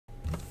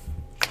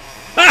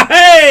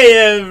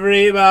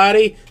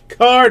everybody.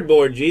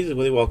 Cardboard Jesus,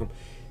 really welcome.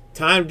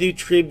 Time to do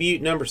tribute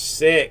number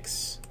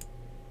 6.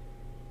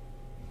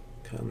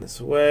 Come this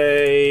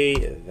way.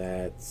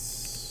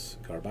 That's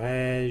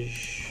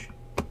garbage.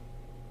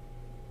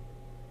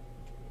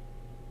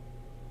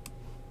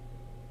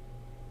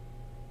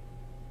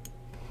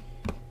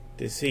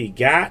 This he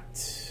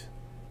got.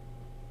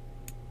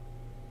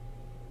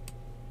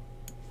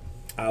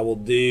 I will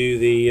do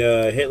the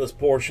hitless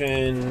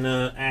portion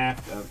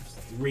after.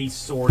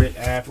 Resort it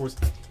afterwards.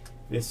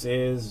 This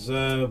is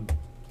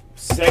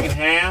second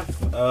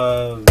half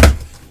of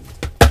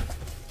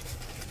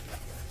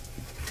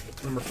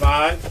number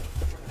 5.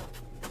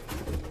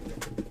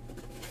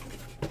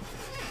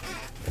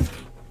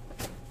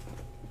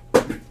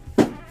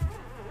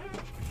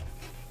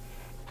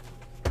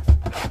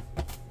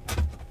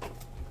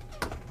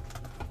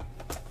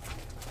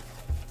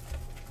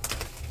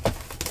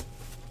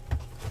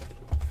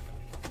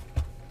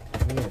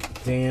 Yeah,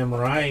 damn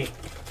right.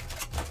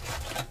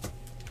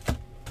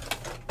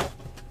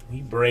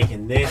 We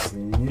breaking this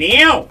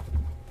now.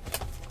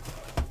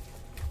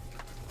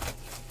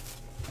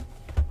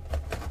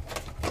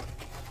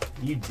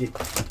 You did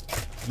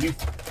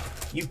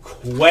you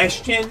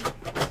question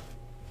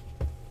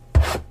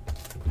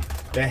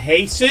the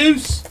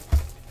Jesus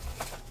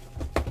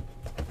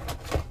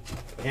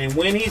and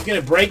when he's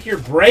gonna break your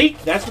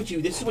break? This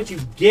is what you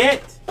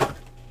get.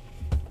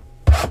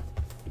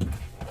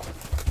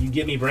 You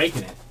get me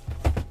breaking it.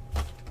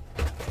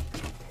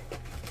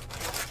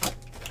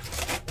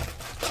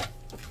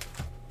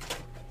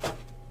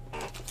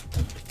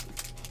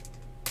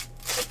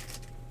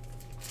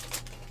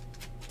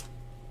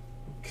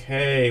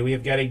 Okay, we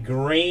have got a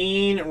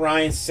green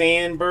Ryan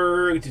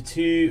Sandberg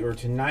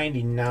to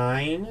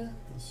 99.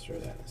 Let's throw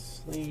that in the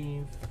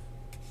sleeve.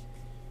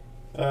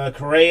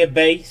 Correa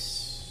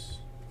base.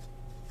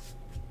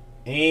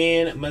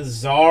 And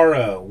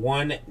Mazzara,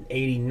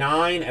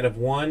 189 out of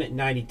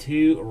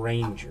 192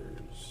 Rangers.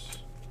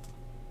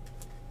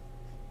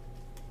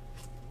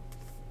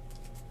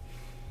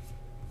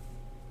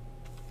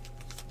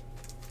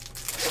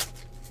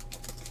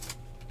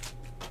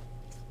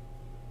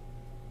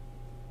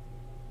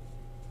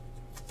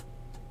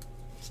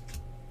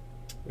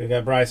 We've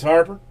got Bryce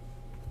Harper.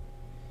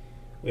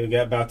 We've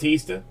got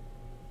Bautista.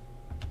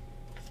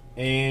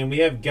 And we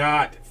have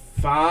got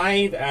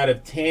 5 out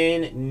of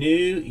 10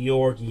 New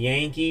York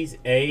Yankees,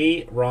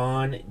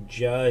 Aaron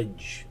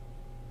Judge.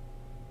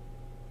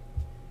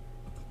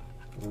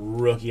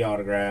 Rookie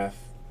autograph.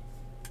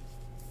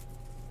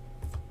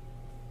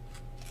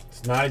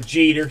 It's not a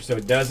Jeter, so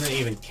it doesn't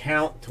even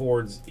count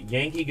towards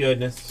Yankee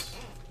goodness.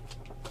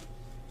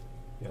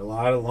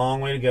 Got a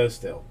long way to go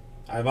still.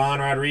 Ivan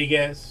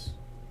Rodriguez.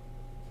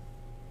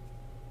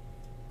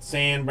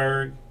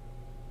 Sandberg.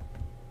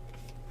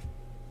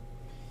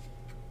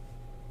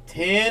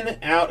 10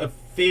 out of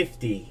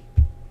 50.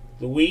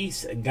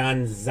 Luis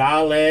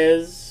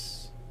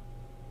Gonzalez.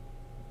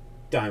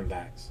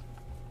 Diamondbacks.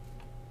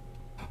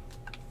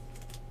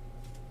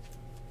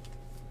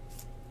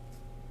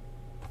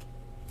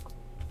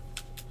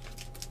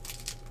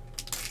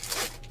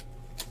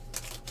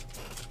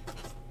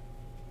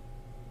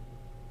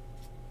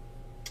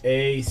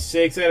 A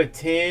 6 out of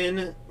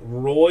 10,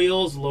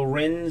 Royals,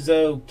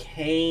 Lorenzo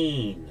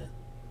Cain.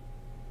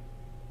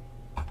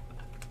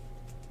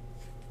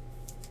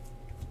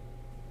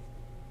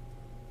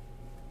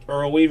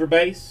 Earl Weaver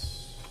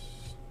base.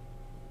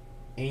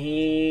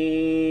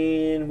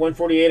 And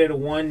 148 out of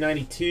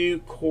 192,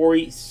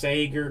 Corey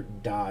Seager,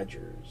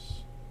 Dodgers.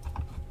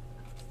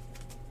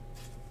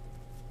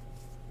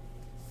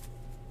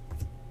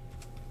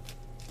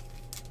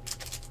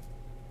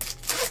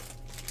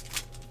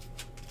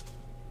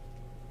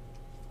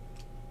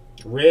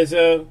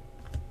 Rizzo,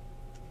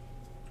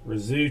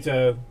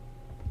 Rizzuto,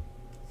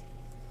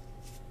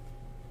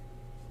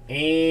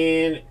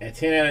 and a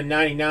 10 out of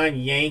 99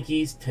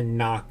 Yankees,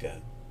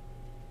 Tanaka.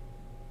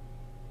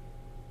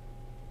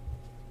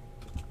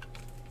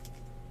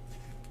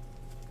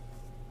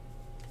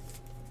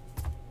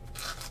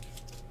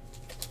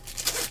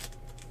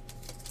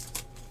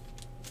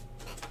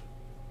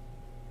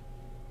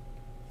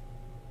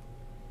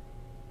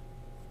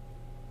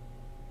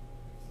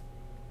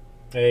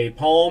 A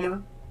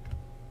Palmer.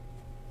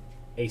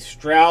 A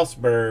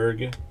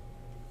Strasburg.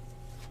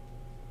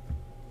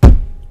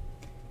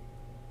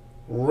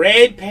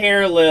 Red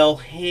parallel,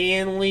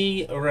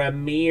 Hanley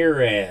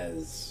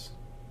Ramirez.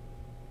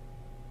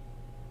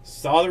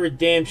 Saw the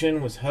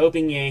redemption, was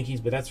hoping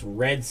Yankees, but that's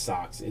Red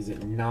Sox, is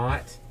it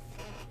not?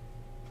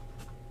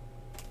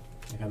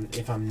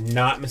 If I'm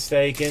not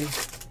mistaken.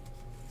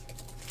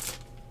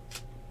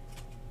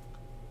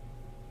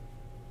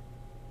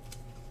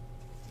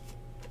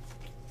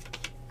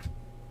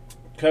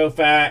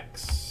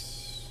 Koufax.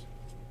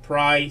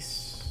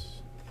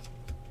 Price.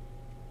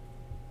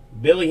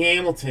 Billy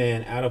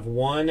Hamilton out of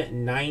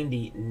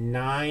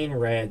 199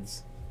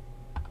 Reds.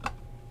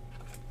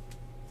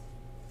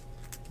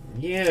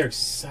 Yeah, they're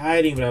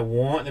exciting, but I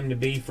want them to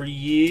be for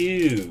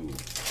you.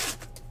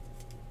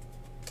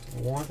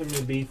 I want them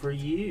to be for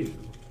you.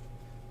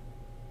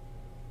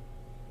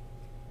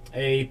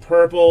 A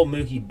purple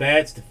Mookie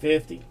Betts to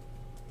 50.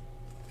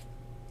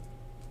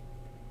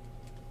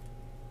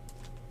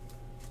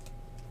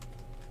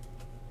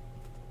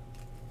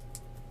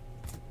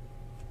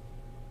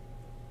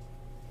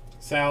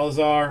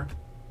 Salazar.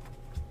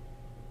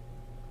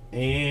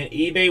 And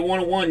eBay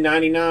 101,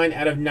 99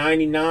 out of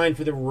 99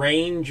 for the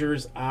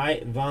Rangers,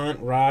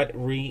 Ivan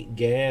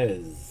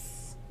Rodriguez.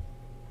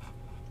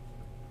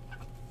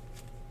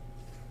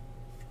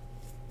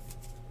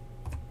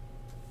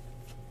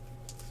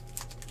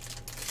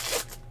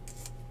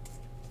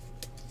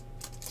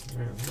 All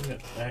right, we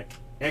got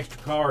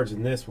extra cards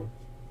in this one.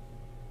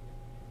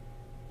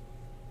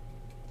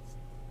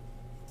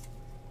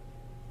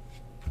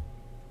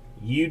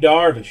 Yu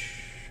Darvish.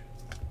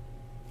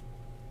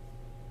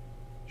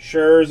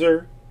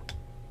 Scherzer,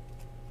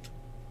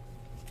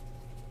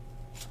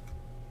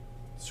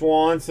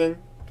 Swanson,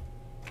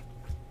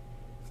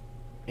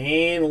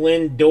 and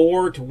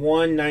Lindor to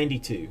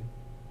 192.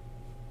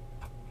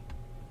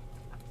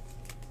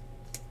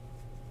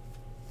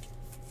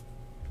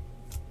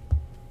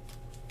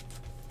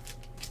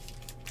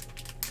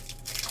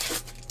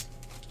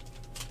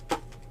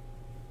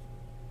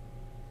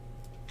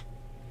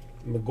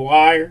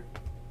 McGuire,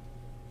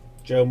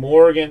 Joe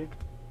Morgan.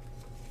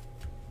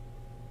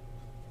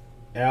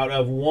 Out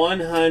of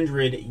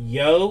 100,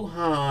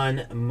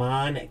 Yohan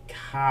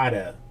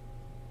Moncada,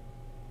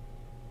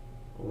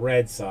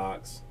 Red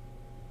Sox.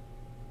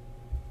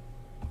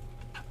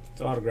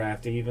 It's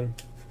autographed even.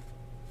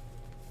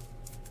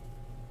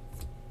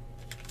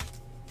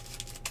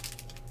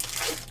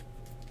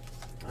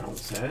 I don't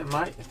say it.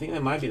 I think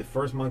that might be the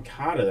first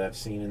Moncada that I've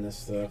seen in this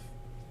stuff.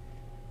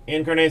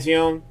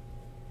 Encarnacion,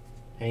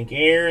 Hank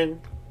Aaron.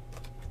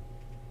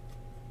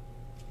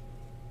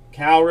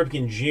 Cal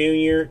Ripken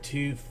Jr.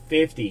 to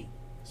 50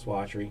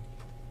 swatchery.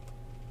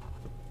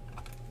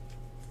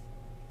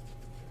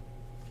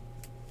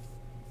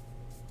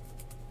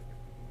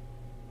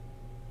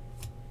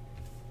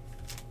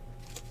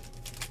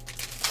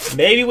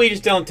 Maybe we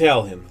just don't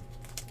tell him.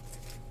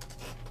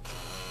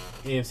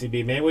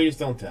 MCB, maybe we just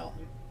don't tell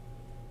him.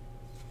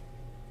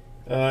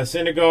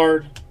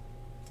 Syndergaard,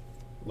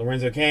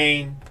 Lorenzo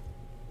Cain.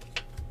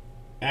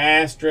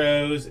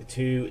 Astros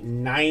to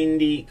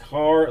 90,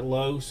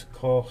 Carlos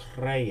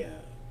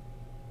Correa.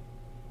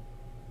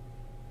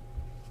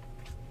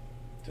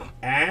 So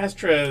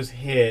Astros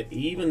hit,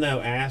 even though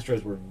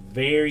Astros were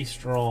very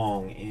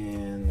strong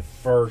in the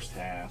first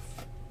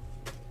half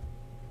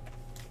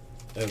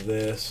of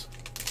this.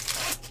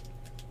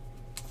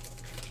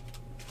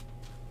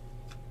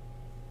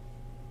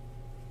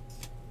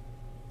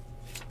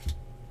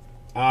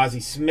 Ozzie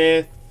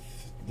Smith,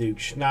 Duke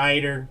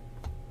Schneider.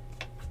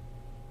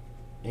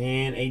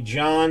 And a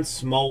John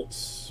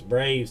Smoltz,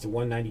 Braves to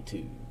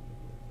 192.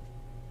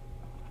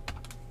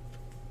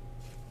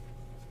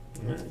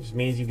 Well, that just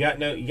means you got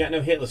no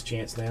hitless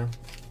chance now.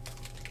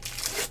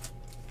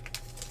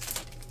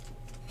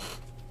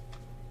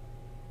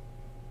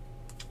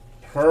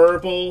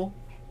 Purple,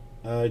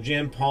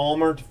 Jim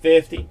Palmer to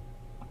 50.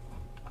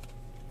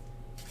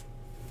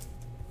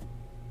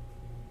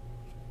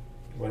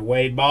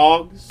 Wade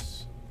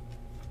Boggs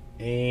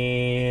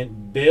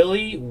and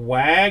Billy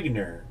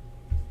Wagner.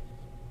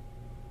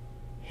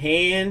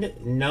 Hand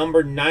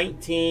number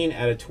 19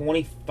 out of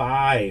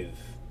 25.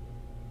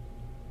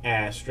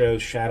 Astros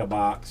shadow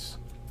box.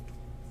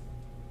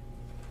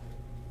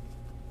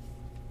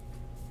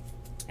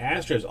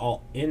 Astros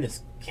all in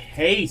this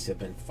case have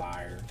been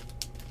fired.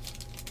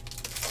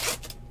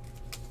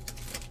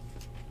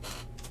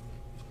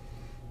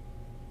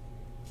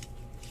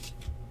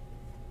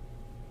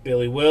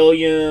 Billy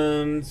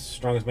Williams,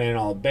 strongest man in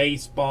all of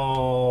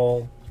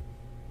baseball.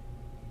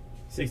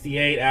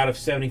 68 out of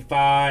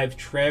 75.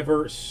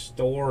 Trevor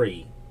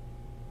Story,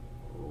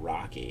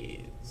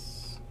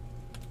 Rockies.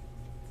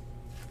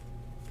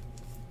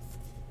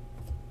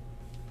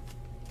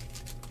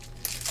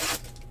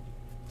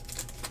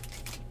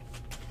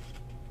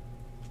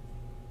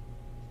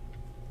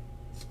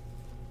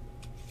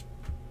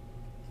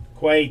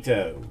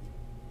 Cueto,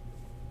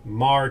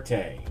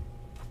 Marte.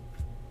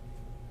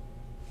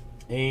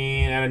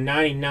 And out of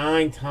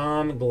 99,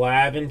 Tom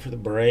Glavine for the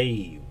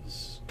Braves.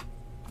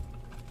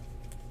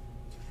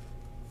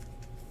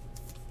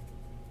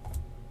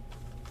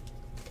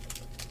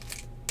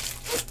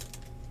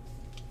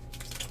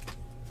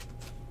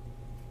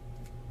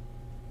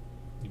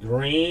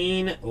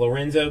 Green,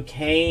 Lorenzo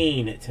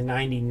Cain to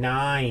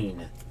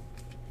 99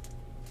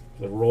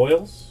 for the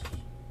Royals.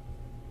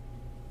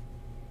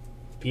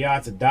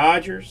 Piazza,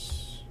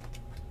 Dodgers.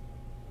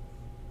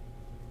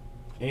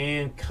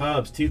 And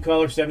Cubs,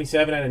 2-color,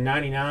 77 out of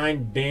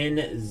 99, Ben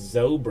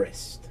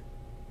Zobrist.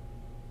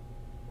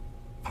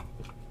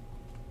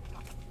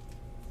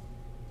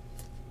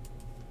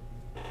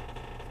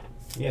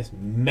 Yes,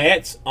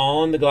 Mets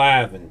on the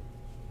Glavine.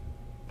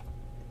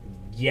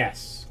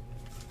 Yes.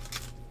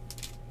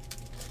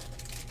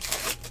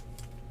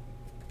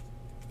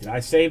 Did I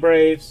say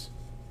Braves?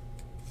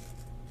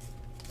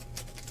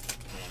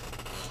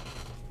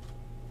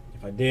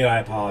 If I did, I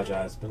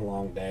apologize. It's been a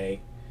long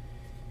day.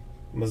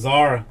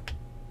 Mazzara.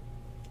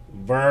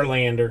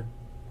 Verlander.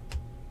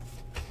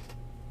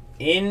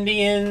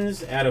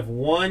 Indians out of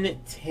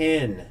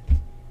 110.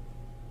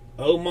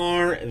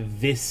 Omar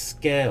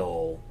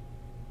Vizquel.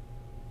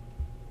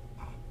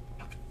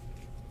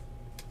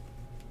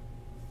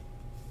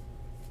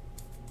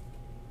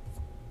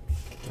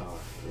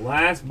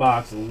 Last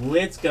box.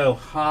 Let's go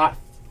hot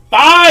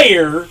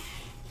fire.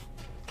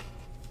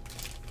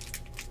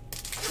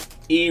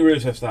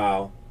 Russo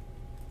style.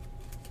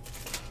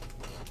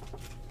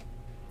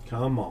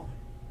 Come on.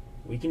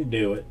 We can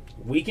do it.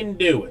 We can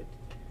do it.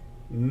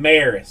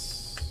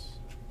 Maris.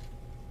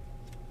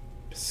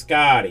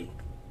 Scotty.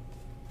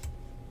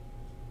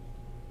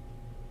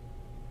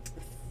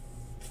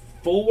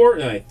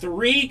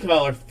 3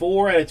 color,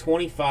 4 out of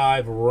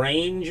 25.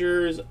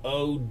 Rangers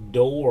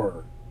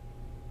Odor.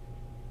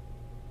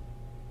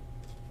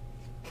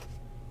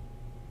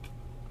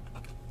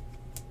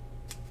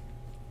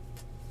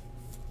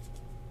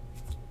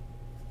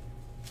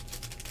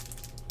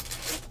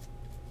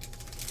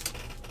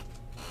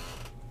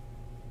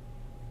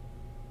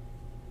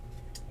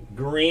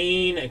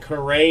 Green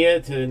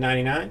Correa to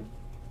 99.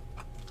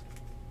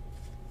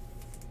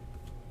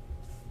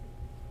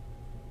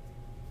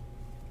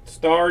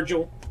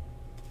 Stargell.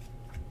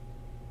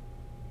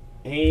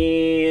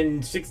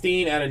 And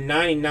 16 out of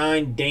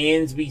 99,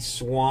 Dansby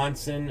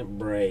Swanson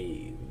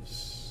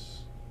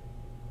Braves.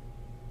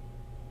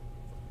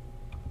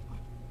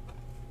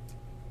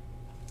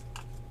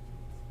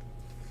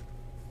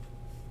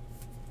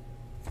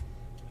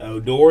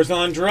 Odor's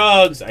on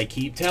drugs. I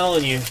keep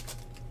telling you.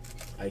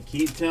 I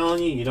keep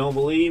telling you. You don't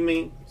believe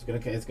me?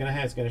 It's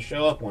gonna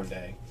show up one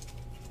day.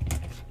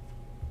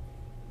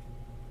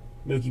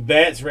 Mookie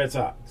Betts, Red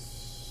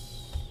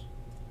Sox.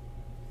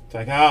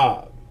 Ty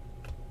Cobb.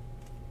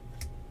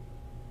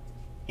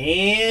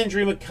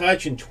 Andrew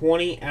McCutchen,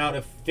 20 out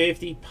of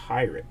 50,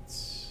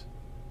 Pirates.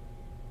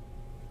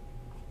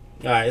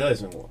 All right,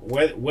 listen.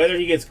 Whether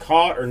he gets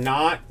caught or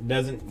not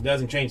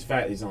doesn't change the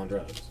fact that he's on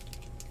drugs.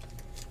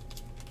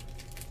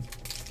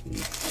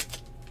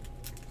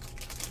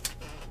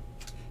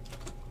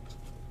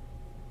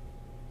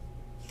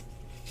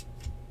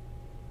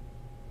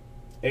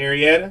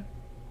 Arrieta.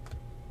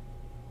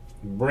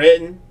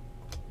 Britton.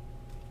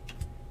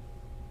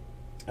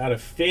 Out of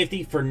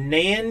 50,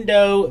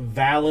 Fernando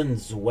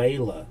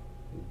Valenzuela.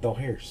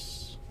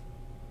 Dodgers.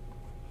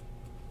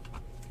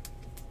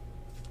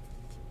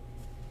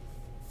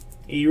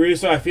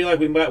 Russo, I feel like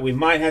we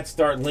might have to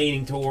start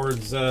leaning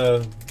towards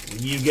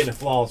you getting a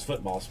flawless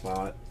football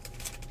spot.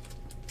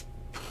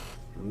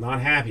 I'm not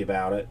happy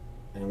about it,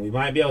 and we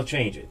might be able to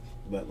change it.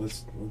 But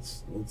let's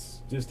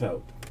just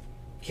hope.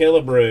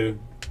 Killebrew.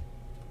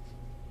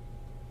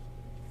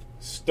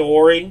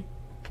 Story.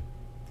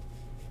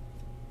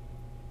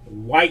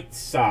 White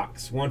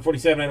Sox,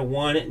 147 out of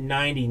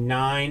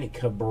 199,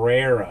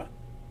 Cabrera.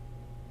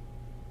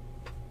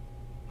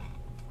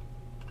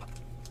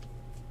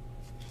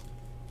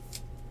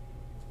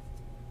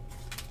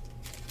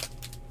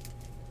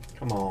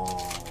 Come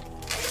on.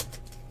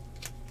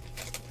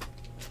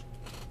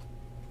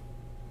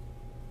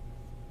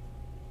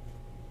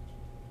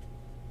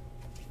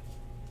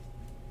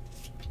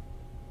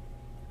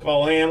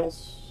 Cole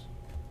Hamels.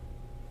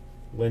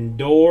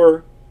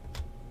 Lindor.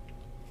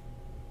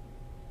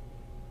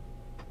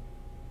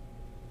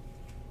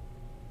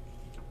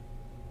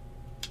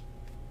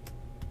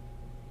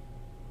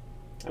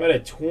 How about a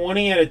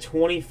 20 out of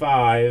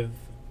 25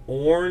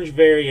 orange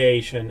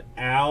variation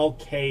Al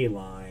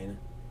Kaline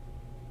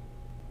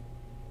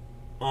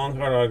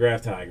on-card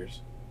autograph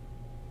Tigers?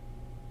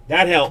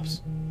 That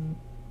helps.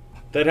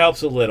 That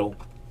helps a little.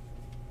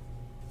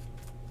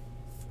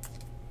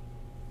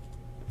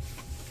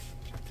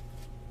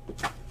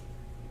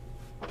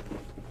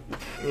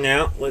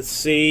 Now, let's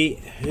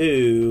see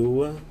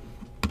who.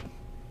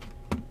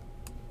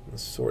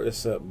 Let's sort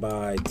this up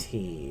by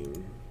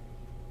team.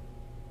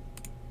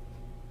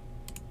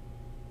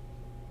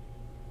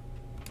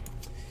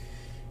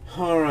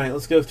 All right,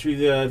 let's go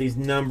through these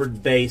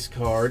numbered base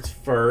cards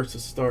first.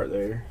 Let's start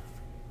there.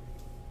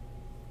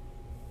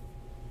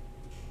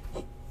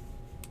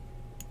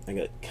 I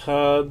got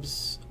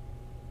Cubs.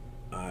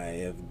 I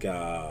have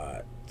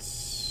got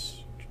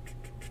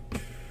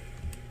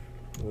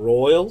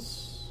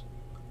Royals.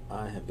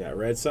 I have got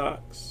Red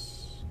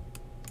Sox.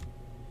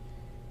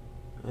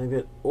 I've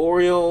got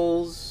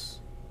Orioles,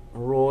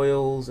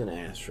 Royals, and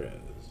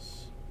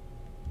Astros.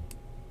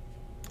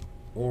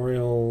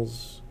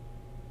 Orioles,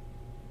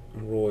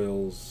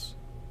 Royals,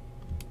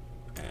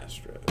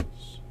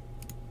 Astros.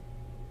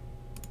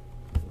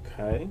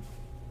 Okay.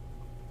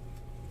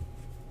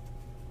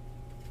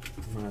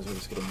 Might as well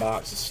just get a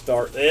box to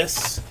start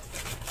this.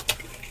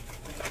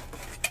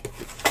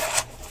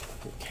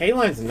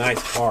 K-Line's a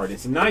nice card.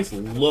 It's a nice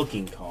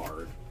looking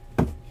card.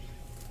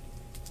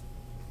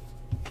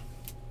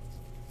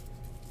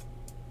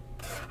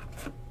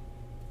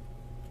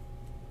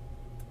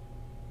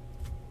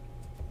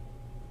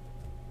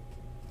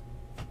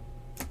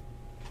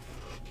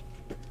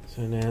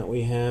 So now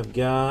we have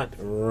got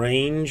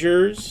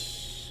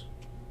Rangers.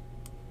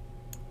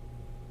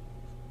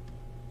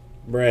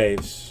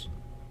 Braves.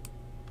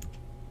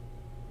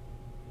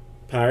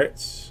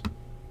 Pirates.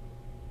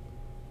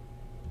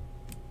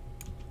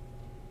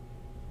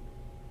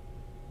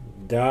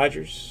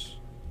 Dodgers.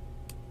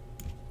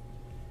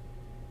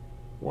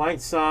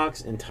 White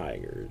Sox and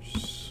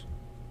Tigers.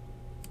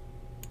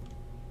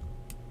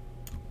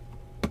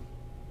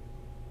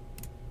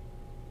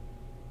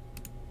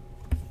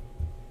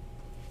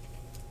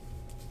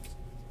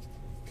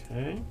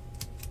 Okay.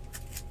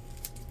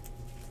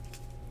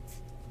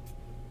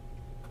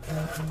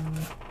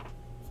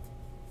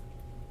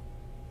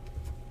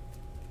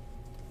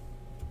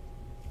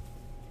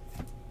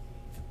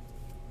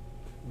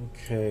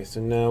 Okay,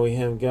 so now we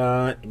have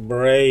got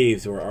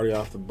Braves, who are already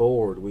off the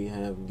board. We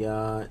have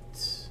got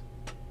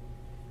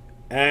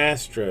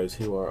Astros,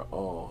 who are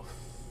off.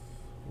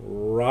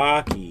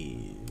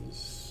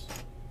 Rockies.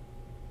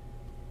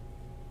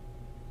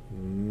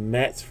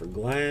 Mets for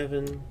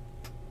Glavin.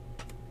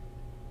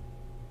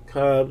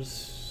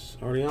 Cubs,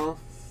 already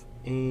off.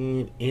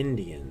 And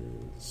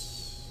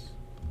Indians.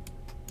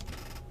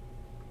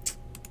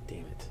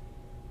 Damn it.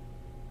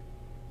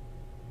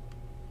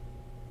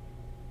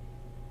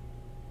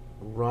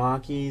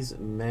 Rockies,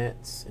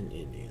 Mets, and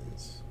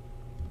Indians.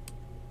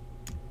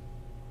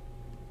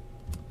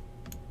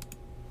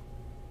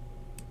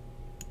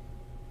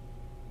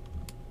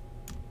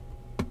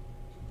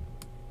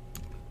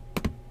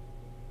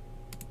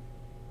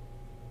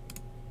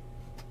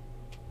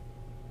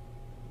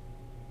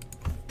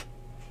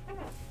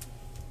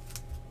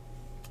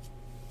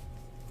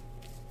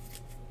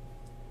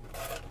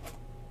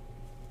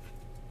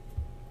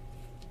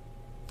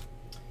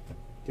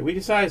 Did we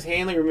decide it's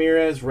Hanley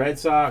Ramirez, Red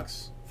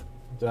Sox?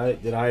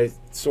 Did I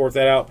sort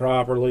that out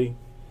properly?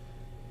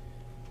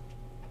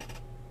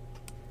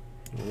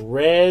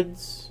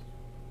 Reds.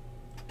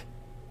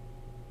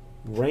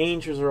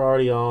 Rangers are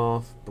already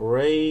off.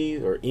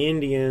 Braves or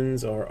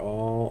Indians are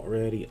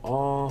already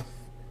off.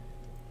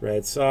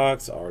 Red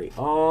Sox already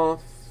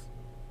off.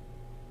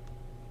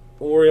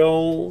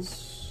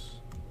 Orioles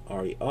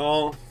already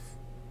off.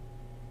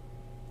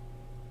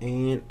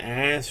 And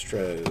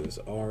Astros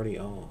already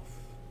off.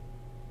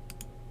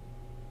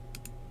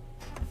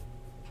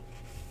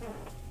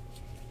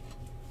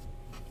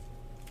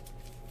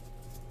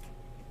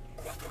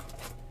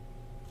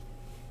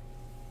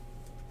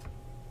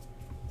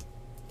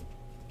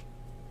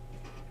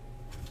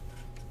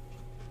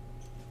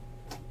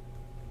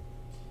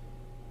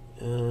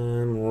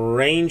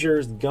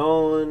 Rangers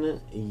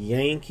gone.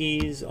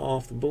 Yankees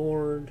off the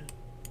board.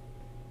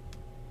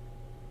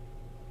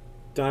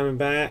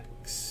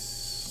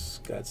 Diamondbacks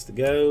gots to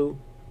go.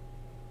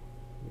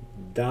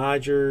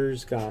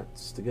 Dodgers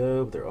gots to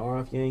go, but they're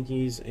off.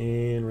 Yankees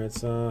and Red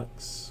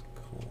Sox.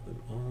 Call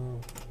them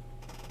off.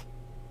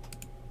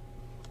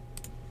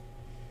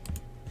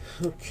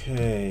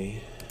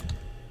 Okay.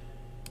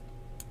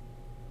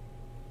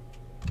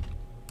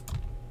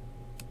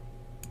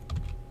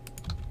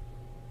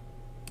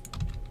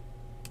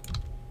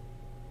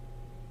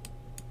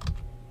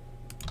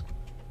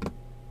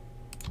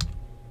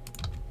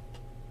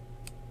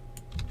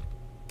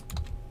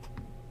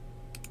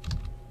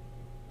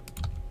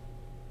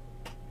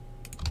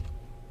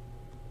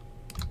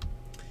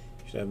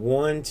 Should have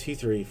 1, 2,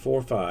 3,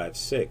 4, 5,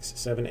 6,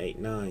 7, 8,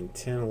 9,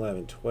 10,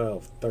 11,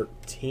 12,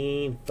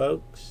 13,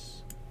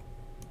 folks.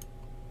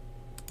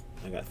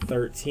 I got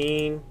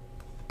 13.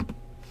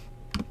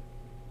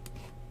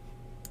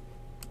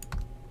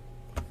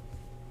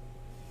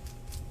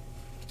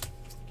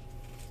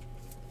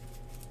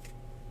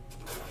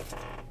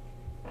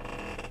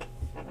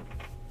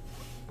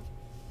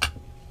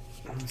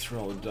 Let's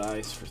roll a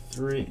dice for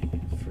 13.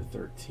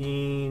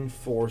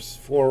 Four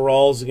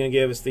rolls are going to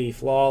give us the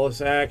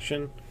flawless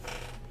action.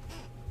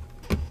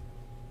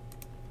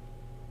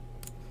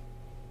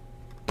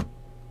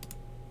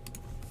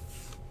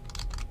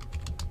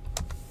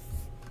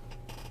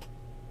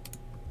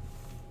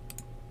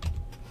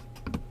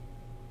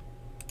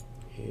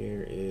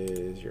 Here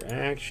is your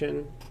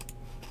action.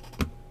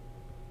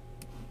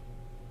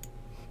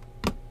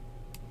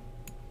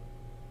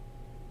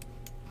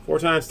 Four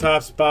times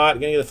top spot,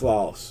 gonna get the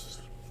flawless.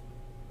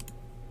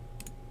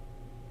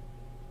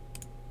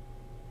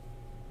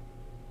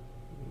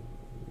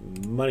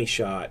 Money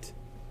shot.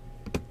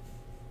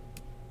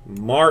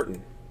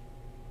 Martin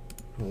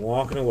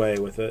walking away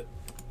with it.